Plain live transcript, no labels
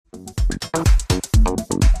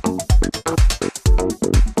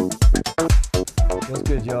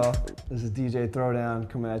y'all? This is DJ Throdown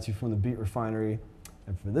coming at you from the Beat Refinery.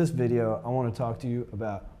 And for this video, I want to talk to you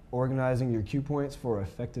about organizing your cue points for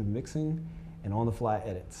effective mixing and on-the-fly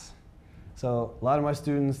edits. So a lot of my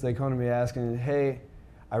students, they come to me asking, hey,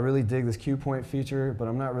 I really dig this cue point feature, but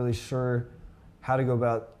I'm not really sure how to go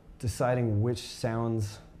about deciding which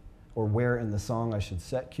sounds or where in the song I should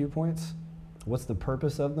set cue points. What's the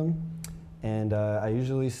purpose of them? And I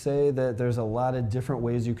usually say that there's a lot of different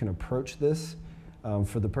ways you can approach this.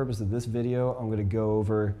 For the purpose of this video, I'm going to go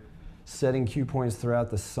over setting cue points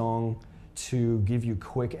throughout the song to give you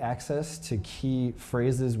quick access to key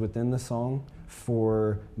phrases within the song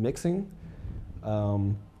for mixing.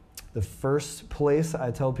 The first place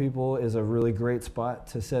I tell people is a really great spot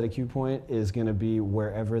to set a cue point is going to be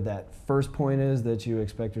wherever that first point is that you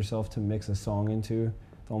expect yourself to mix a song into.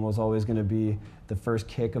 It's almost always going to be the first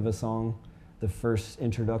kick of a song, the first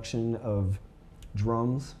introduction of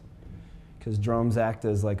drums, because drums act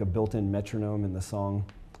as like a built-in metronome in the song.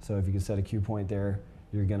 So if you can set a cue point there,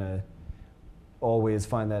 you're going to always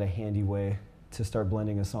find that a handy way to start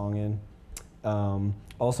blending a song in.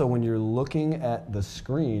 Also, when you're looking at the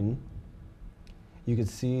screen, you can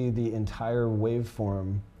see the entire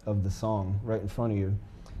waveform of the song right in front of you.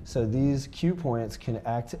 So these cue points can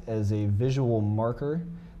act as a visual marker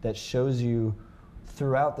that shows you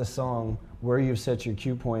throughout the song where you've set your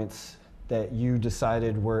cue points that you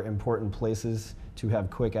decided were important places to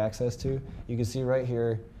have quick access to. You can see right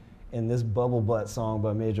here in this Bubble Butt song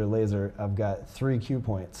by Major Lazer, I've got 3 cue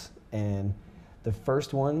points. And the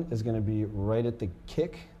first one is going to be right at the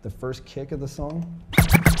kick, the first kick of the song.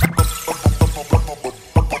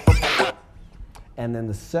 And then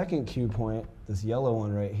the second cue point, this yellow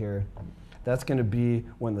one right here, that's going to be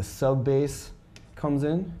when the sub bass comes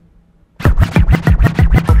in.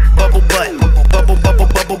 Bubble butt, bubble, bubble,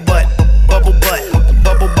 bubble butt, bubble butt,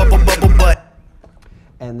 bubble, bubble, bubble butt.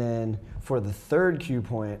 And then for the third cue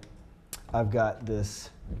point, I've got this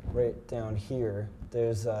right down here.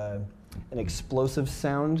 There's an explosive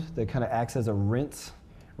sound that kind of acts as a rinse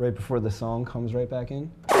right before the song comes right back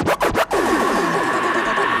in.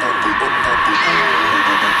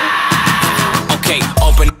 Okay,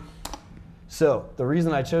 open. So the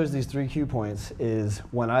reason I chose these 3 cue points is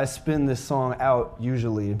when I spin this song out,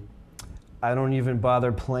 usually, I don't even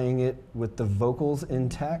bother playing it with the vocals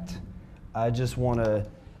intact. I just want to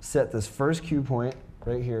set this first cue point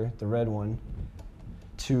right here, the red one,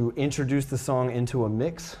 to introduce the song into a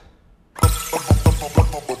mix.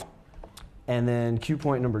 And then cue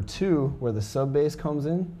point number 2, where the sub bass comes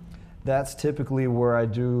in, that's typically where I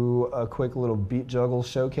do a quick little beat juggle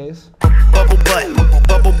showcase. Bubble butt,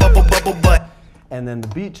 bubble, bubble, bubble butt. And then the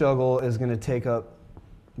beat juggle is going to take up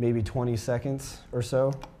maybe 20 seconds or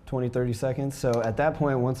so, 20, 30 seconds. So at that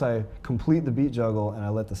point, once I complete the beat juggle and I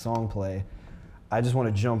let the song play, I just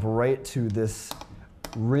want to jump right to this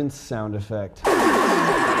rinse sound effect.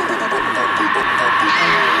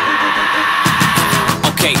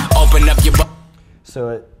 Okay, open up your So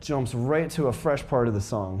it jumps right to a fresh part of the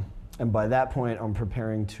song. And by that point, I'm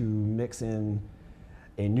preparing to mix in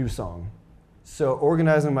a new song. So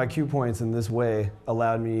organizing my cue points in this way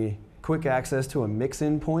allowed me quick access to a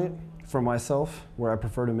mix-in point for myself, where I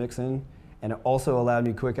prefer to mix in. And it also allowed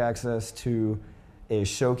me quick access to a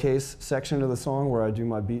showcase section of the song where I do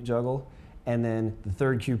my beat juggle. And then the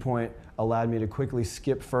third cue point allowed me to quickly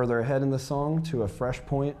skip further ahead in the song to a fresh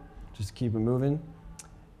point, just keep it moving.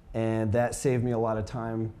 And that saved me a lot of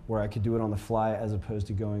time where I could do it on the fly as opposed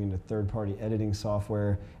to going into third-party editing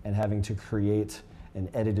software and having to create an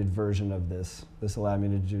edited version of this. This allowed me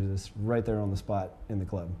to do this right there on the spot in the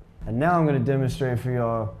club. And now I'm going to demonstrate for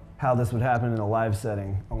y'all how this would happen in a live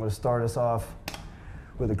setting. I'm going to start us off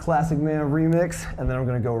with a Classic Man remix, and then I'm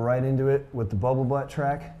going to go right into it with the Bubble Butt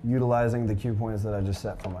track, utilizing the cue points that I just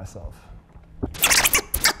set for myself.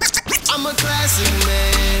 I'm a classic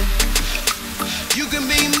man. You can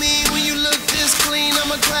be me when you look this clean.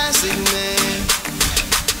 I'm a classic man.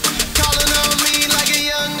 Calling on me like a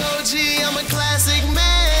young OG. I'm a classic man.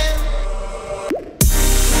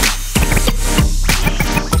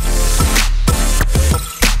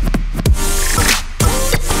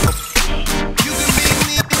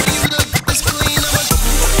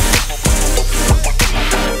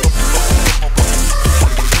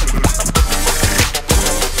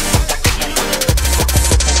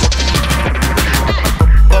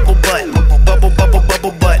 Bubble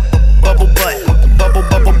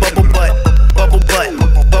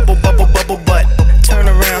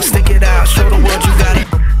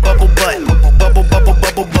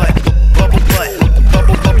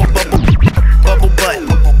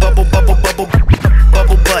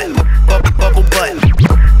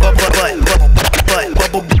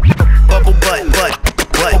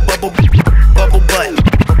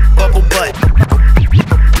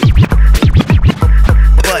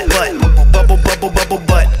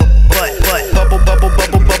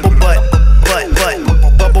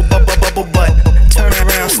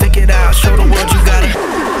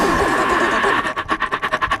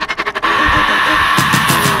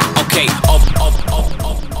Okay,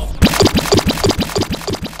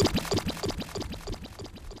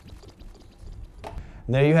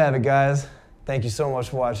 And there you have it, guys. Thank you so much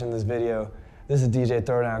for watching this video. This is DJ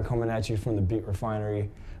Throdown coming at you from the Beat Refinery.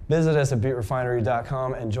 Visit us at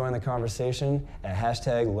beatrefinery.com and join the conversation at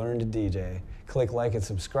 #LearnToDJ. Click like and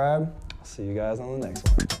subscribe. I'll see you guys on the next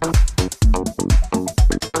one.